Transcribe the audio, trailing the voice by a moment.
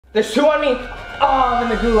There's 2 on me. Oh, I'm in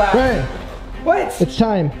the gulag. Brennen, What? it's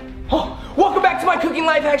time. Oh, welcome back to my cooking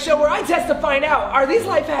life hack show where I test to find out, are these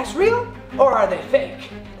life hacks real or are they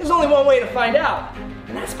fake? There's only one way to find out,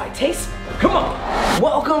 and that's by tasting them. Come on.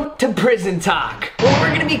 Welcome to Prison Talk, where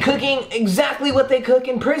we're gonna be cooking exactly what they cook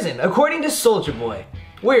in prison, according to Soulja Boy.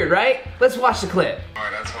 Weird, right? Let's watch the clip. All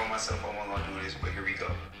right, I told myself I wasn't gonna do this, but here we go.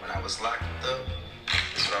 When I was locked up,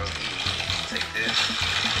 this is what I was eating. Take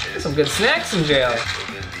this. Some good snacks in jail.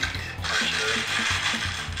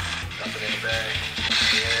 Dump it in the bag.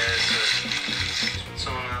 Yes,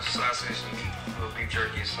 tuna, sausage, meat, little beef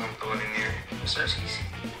jerky, something, throw it in there. Sirskies.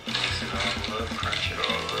 Mix it all up, crunch it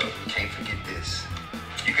all up. Can't forget this.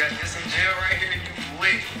 You got this in jail right here, you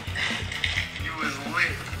lit. You was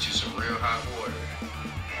lit. Get you some real hot water.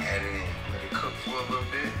 Add it in, let it cook for a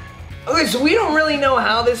little bit. Okay, so we don't really know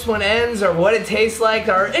how this one ends or what it tastes like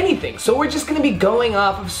or anything. So we're just gonna be going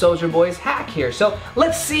off of Soulja Boy's hack here. So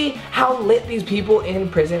let's see how lit these people in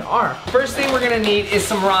prison are. First thing we're gonna need is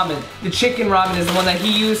some ramen. The chicken ramen is the one that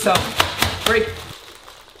he used, so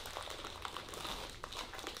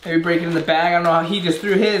maybe break it in the bag. I don't know how he just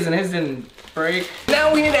threw his and his didn't break.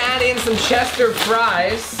 Now we need to add in some Chester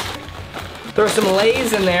fries. Throw some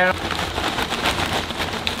Lay's in there.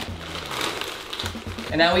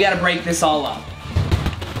 And now we gotta break this all up.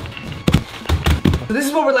 So this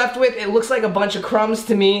is what we're left with. It looks like a bunch of crumbs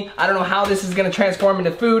to me. I don't know how this is gonna transform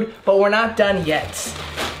into food, but we're not done yet.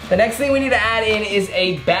 The next thing we need to add in is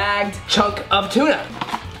a bagged chunk of tuna.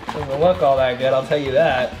 Doesn't look all that good, I'll tell you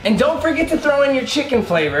that. And don't forget to throw in your chicken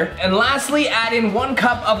flavor. And lastly, add in 1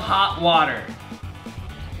 cup of hot water.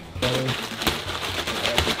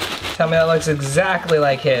 Tell me that looks exactly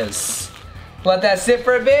like his. Let that sit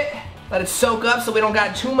for a bit. Let it soak up so we don't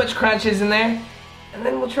got too much crunches in there. And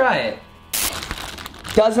then we'll try it.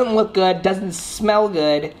 Doesn't look good, doesn't smell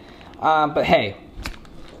good. But hey,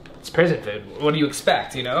 it's prison food. What do you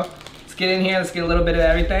expect, you know? Let's get in here, let's get a little bit of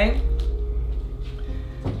everything.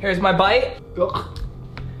 Here's my bite.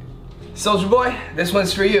 Soulja Boy, this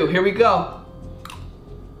one's for you. Here we go.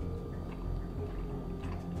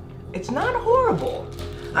 It's not horrible.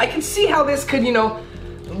 I can see how this could, you know,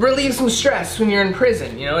 relieve some stress when you're in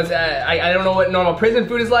prison. You know, it's I don't know what normal prison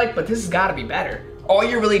food is like, but this has got to be better. All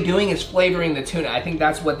you're really doing is flavoring the tuna. I think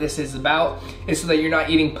that's what this is about, is so that you're not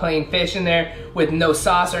eating plain fish in there with no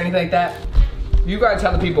sauce or anything like that. You gotta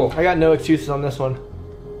tell the people. I got no excuses on this one.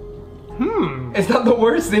 It's not the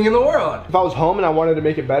worst thing in the world. If I was home and I wanted to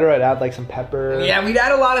make it better, I'd add like some pepper. Yeah, we'd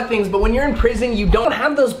add a lot of things, but when you're in prison, you don't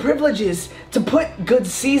have those privileges to put good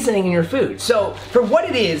seasoning in your food. So for what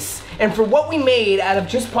it is, and for what we made out of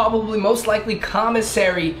just probably most likely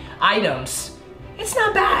commissary items, it's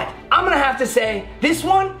not bad. I'm gonna have to say, this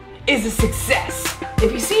one is a success.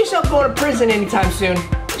 If you see yourself going to prison anytime soon,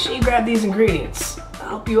 make sure you grab these ingredients. I'll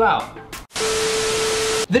help you out.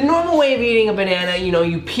 The normal way of eating a banana, you know,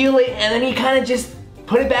 you peel it and then you kind of just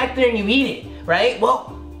put it back there and you eat it, right?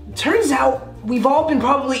 Well, turns out we've all been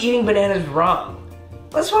probably eating bananas wrong.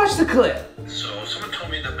 Let's watch the clip. So someone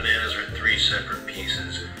told me that bananas are in 3 separate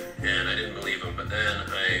pieces, and I didn't believe them, but then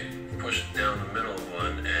I pushed down the middle of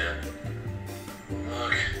one and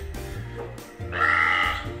look.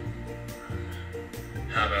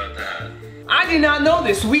 How about that? I did not know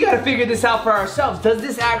this, so we gotta figure this out for ourselves. Does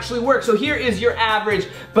this actually work? So here is your average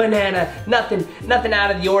banana. Nothing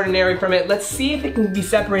out of the ordinary from it. Let's see if it can be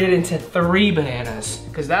separated into 3 bananas,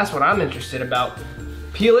 because that's what I'm interested about.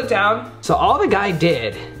 Peel it down. So all the guy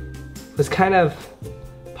did was kind of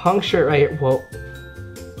puncture it right here. Whoa,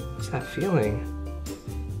 what's that feeling?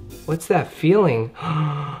 What's that feeling?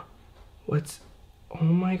 oh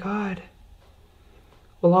my God.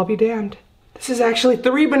 Well, I'll be damned. This is actually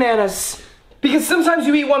 3 bananas. Because sometimes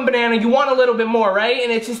you eat 1 banana, you want a little bit more, right?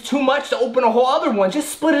 And it's just too much to open a whole other one. Just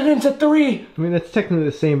split it into 3. I mean, that's technically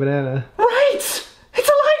the same banana. Right! It's a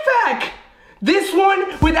life hack! This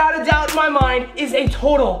one, without a doubt in my mind, is a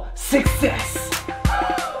total success.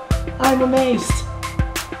 I'm amazed.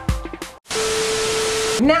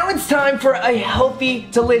 Now it's time for a healthy,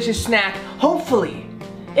 delicious snack, hopefully,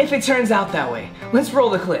 if it turns out that way. Let's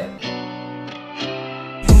roll the clip.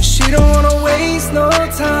 She don't wanna waste no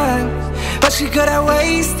time, but she good at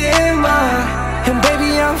wasting mine. And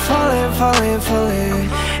baby, I'm falling,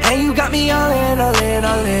 and you got me all in.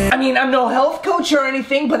 I mean, I'm no health coach or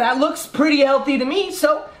anything, but that looks pretty healthy to me,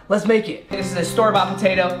 so let's make it. This is a store-bought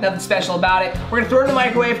potato, nothing special about it. We're gonna throw it in the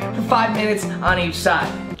microwave for 5 minutes on each side.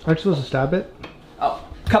 Aren't you supposed to stab it? Oh,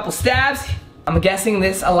 couple stabs, I'm guessing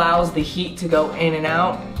this allows the heat to go in and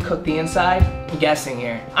out, cook the inside. I'm guessing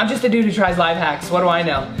here. I'm just a dude who tries life hacks, what do I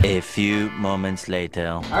know? A few moments later.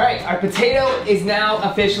 All right, our potato is now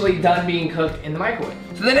officially done being cooked in the microwave.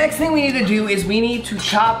 So the next thing we need to do is we need to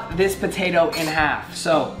chop this potato in half.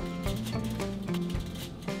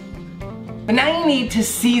 But now you need to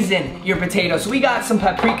season your potato. So we got some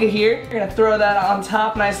paprika here. We're gonna throw that on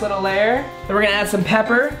top, nice little layer. Then we're gonna add some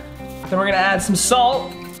pepper. Then we're gonna add some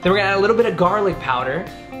salt. Then we're gonna add a little bit of garlic powder.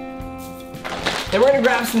 Then we're gonna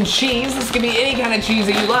grab some cheese. This can be any kind of cheese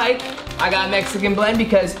that you like. I got Mexican blend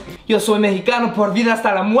because yo soy mexicano por vida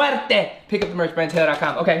hasta la muerte. Pick up the merch,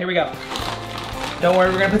 BrennenTaylor.com. Okay, here we go. Don't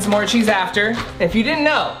worry, we're gonna put some more cheese after. If you didn't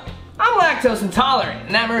know, I'm lactose intolerant,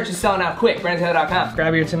 and that merch is selling out quick, BrennenTaylor.com.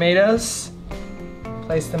 Grab your tomatoes,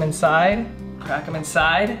 place them inside, crack them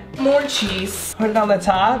inside. More cheese, put it on the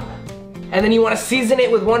top, and then you wanna season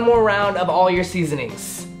it with one more round of all your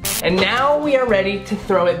seasonings. And now we are ready to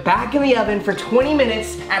throw it back in the oven for 20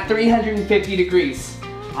 minutes at 350 degrees.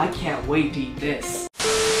 I can't wait to eat this.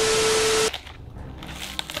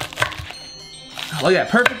 Look at that,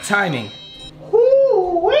 perfect timing.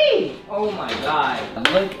 Woo-wee! Oh my God,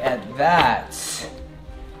 look at that.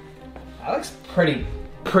 That looks pretty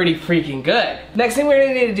freaking good. Next thing we're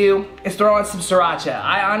gonna need to do is throw on some sriracha.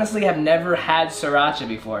 I honestly have never had sriracha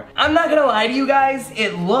before. I'm not gonna lie to you guys,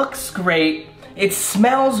 it looks great, it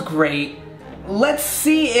smells great. Let's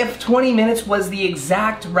see if 20 minutes was the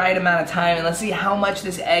exact right amount of time, and let's see how much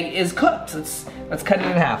this egg is cooked. Let's cut it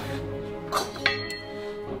in half.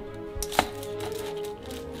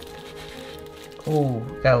 Oh,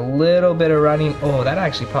 got a little bit of running. Oh, that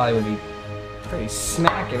actually probably would be pretty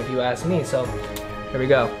smacking if you ask me, so here we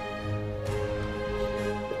go.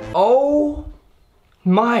 Oh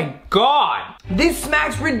my God! This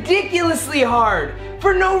smacks ridiculously hard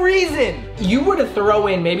for no reason. You were to throw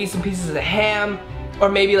in maybe some pieces of ham or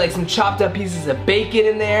maybe like some chopped up pieces of bacon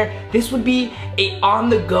in there, this would be a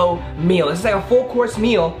on-the-go meal. This is like a full course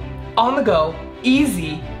meal, on the go,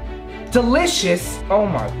 easy, delicious. Oh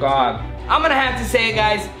my God. I'm gonna have to say it,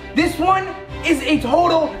 guys, this one is a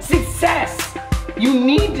total success. You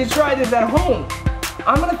need to try this at home.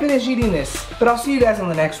 I'm gonna finish eating this, but I'll see you guys on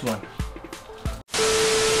the next one.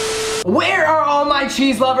 Where are all my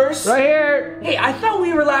cheese lovers? Right here. Hey, I thought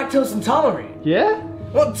we were lactose intolerant. Yeah?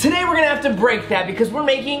 Well, today we're gonna have to break that because we're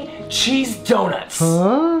making cheese donuts.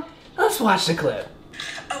 Huh? Let's watch the clip.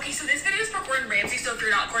 Okay, so this video is for Gordon Ramsay, so if you're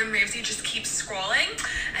not Gordon Ramsay, just keep scrolling.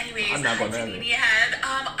 Anyways, I'm not Gordon Ramsay. ahead.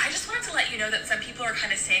 I just wanted to let you know that some people are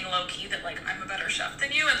kind of saying low-key that, like, I'm a better chef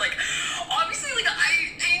than you, and, like, obviously, like,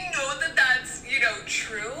 I know that that's, you know,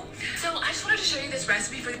 true. So I just wanted to show you this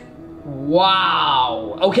recipe for...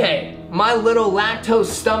 Wow. Okay, my little lactose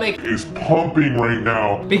stomach is pumping right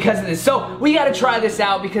now because of this. So we gotta try this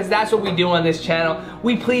out because that's what we do on this channel.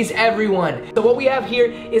 We please everyone. So what we have here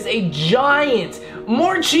is a giant,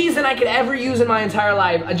 more cheese than I could ever use in my entire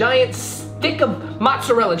life. A giant stick of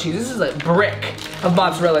mozzarella cheese. This is a brick of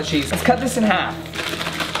mozzarella cheese. Let's cut this in half.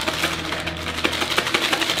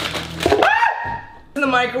 In the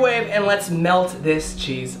microwave and let's melt this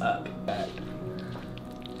cheese up.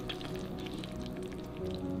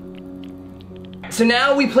 So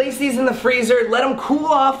now we place these in the freezer, let them cool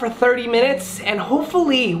off for 30 minutes, and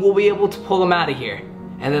hopefully we'll be able to pull them out of here.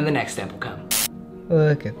 And then the next step will come.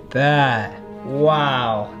 Look at that.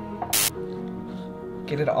 Wow.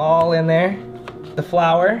 Get it all in there. The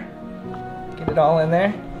flour. Get it all in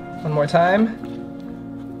there. One more time.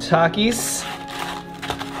 Takis.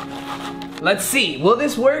 Let's see, will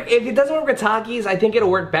this work? If it doesn't work with Takis, I think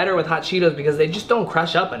it'll work better with hot Cheetos because they just don't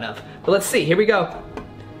crush up enough. But let's see, here we go.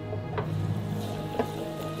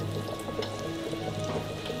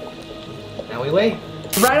 Now we wait.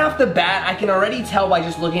 Right off the bat, I can already tell by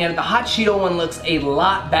just looking at it, the hot Cheeto one looks a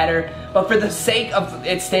lot better, but for the sake of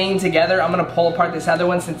it staying together, I'm gonna pull apart this other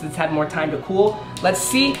one since it's had more time to cool. Let's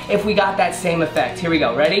see if we got that same effect. Here we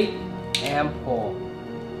go, ready? And pull.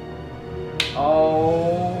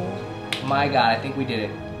 Oh my God, I think we did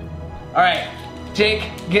it. All right,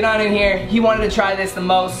 Jake, get on in here. He wanted to try this the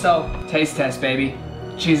most, so taste test, baby.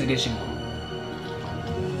 Cheese edition.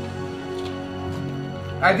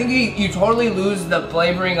 I think you totally lose the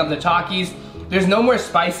flavoring of the Takis. There's no more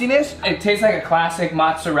spiciness. It tastes like a classic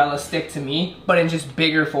mozzarella stick to me, but in just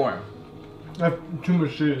bigger form. I have too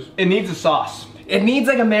much cheese. It needs a sauce. It needs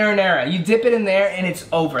like a marinara. You dip it in there and it's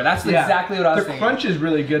over. That's exactly what I was thinking. The crunch is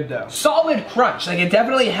really good though. Solid crunch. Like it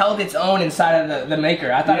definitely held its own inside of the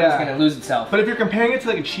maker. I thought it was gonna lose itself. But if you're comparing it to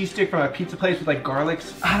like a cheese stick from a pizza place with like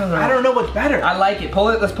garlics, I don't know. I don't know what's better. I like it.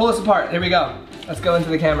 Let's pull this apart. Here we go. Let's go into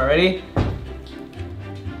the camera. Ready?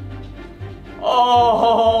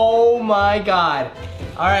 Oh my God.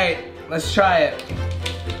 All right, let's try it.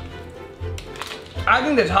 I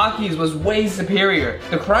think the Takis was way superior.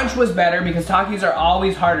 The crunch was better because Takis are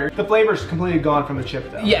always harder. The flavor's completely gone from the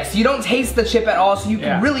chip though. Yes, you don't taste the chip at all, so you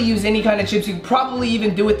can really use any kind of chips. You can probably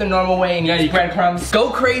even do it the normal way and use breadcrumbs.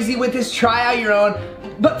 Go crazy with this, try out your own.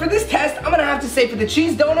 But for this test, I'm gonna have to say for the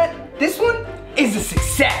cheese donut, this one is a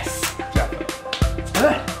success. It's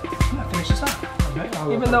good. I'm gonna finish this off.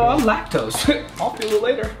 Okay, even though I'm lactose. I'll feel it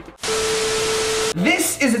later.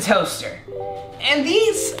 This is a toaster, and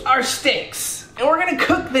these are steaks. And we're gonna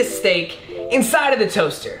cook this steak inside of the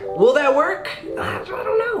toaster. Will that work? I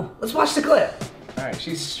don't know. Let's watch the clip. All right,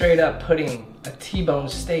 she's straight up putting a T-bone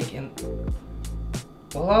steak in.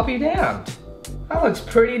 Well, I'll be damned. That looks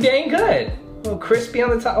pretty dang good. A little crispy on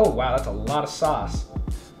the top. Oh wow, that's a lot of sauce.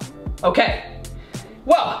 Okay.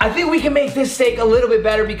 Well, I think we can make this steak a little bit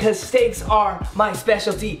better because steaks are my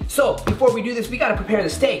specialty. So before we do this, we gotta prepare the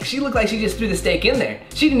steak. She looked like she just threw the steak in there.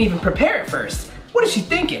 She didn't even prepare it first. What is she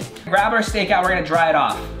thinking? Grab our steak out, we're gonna dry it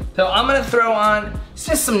off. So I'm gonna throw on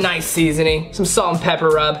just some nice seasoning, some salt and pepper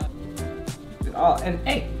rub.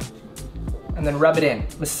 And then rub it in,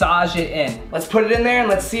 massage it in. Let's put it in there and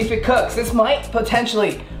let's see if it cooks. This might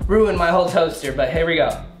potentially ruin my whole toaster, but here we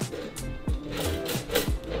go.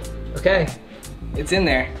 Okay, it's in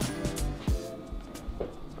there.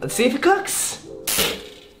 Let's see if it cooks.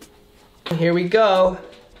 Here we go.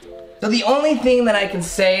 So the only thing that I can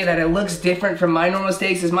say that it looks different from my normal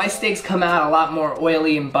steaks is my steaks come out a lot more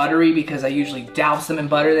oily and buttery because I usually douse them in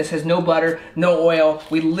butter. This has no butter, no oil.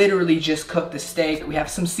 We literally just cooked the steak. We have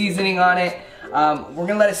some seasoning on it. We're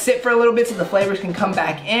gonna let it sit for a little bit so the flavors can come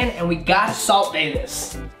back in, and we gotta salt bae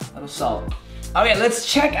this. A little salt. Okay,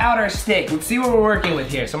 let's check out our steak. Let's see what we're working with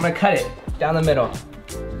here. So I'm gonna cut it down the middle.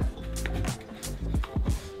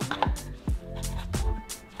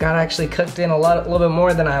 Got actually cooked in a little bit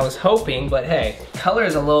more than I was hoping, but hey, color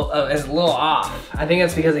is a little off. I think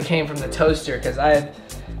that's because it came from the toaster, because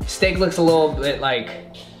steak looks a little bit like,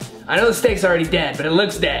 I know the steak's already dead, but it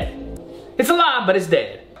looks dead. It's alive, but it's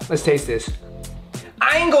dead. Let's taste this.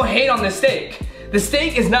 I ain't gonna hate on the steak. The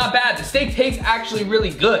steak is not bad. The steak tastes actually really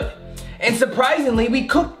good. And surprisingly, we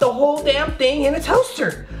cooked the whole damn thing in a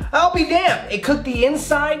toaster. I'll be damned. It cooked the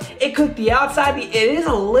inside, it cooked the outside. It is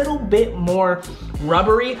a little bit more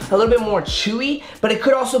rubbery, a little bit more chewy, but it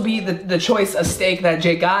could also be the choice of steak that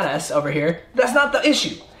Jay got us over here. That's not the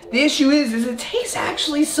issue. The issue is it tastes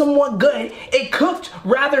actually somewhat good. It cooked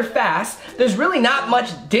rather fast. There's really not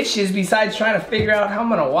much dishes besides trying to figure out how I'm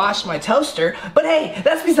gonna wash my toaster, but hey,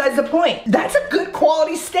 that's besides the point. That's a good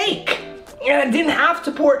quality steak. And I didn't have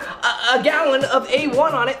to pour a gallon of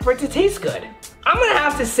A1 on it for it to taste good. I'm gonna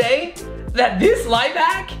have to say that this life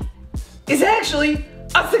hack is actually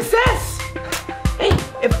a success. Hey,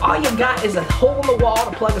 if all you got is a hole in the wall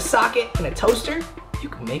to plug a socket and a toaster, you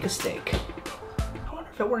can make a steak. I wonder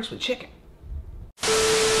if it works with chicken.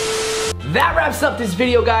 That wraps up this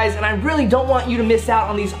video, guys, and I really don't want you to miss out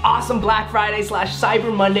on these awesome Black Friday /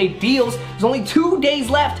 Cyber Monday deals. There's only 2 days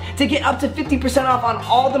left to get up to 50% off on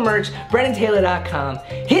all the merch, BrennenTaylor.com.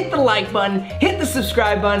 Hit the like button, hit the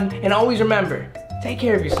subscribe button, and always remember, take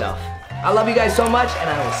care of yourself. I love you guys so much, and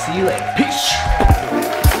I will see you later. Peace.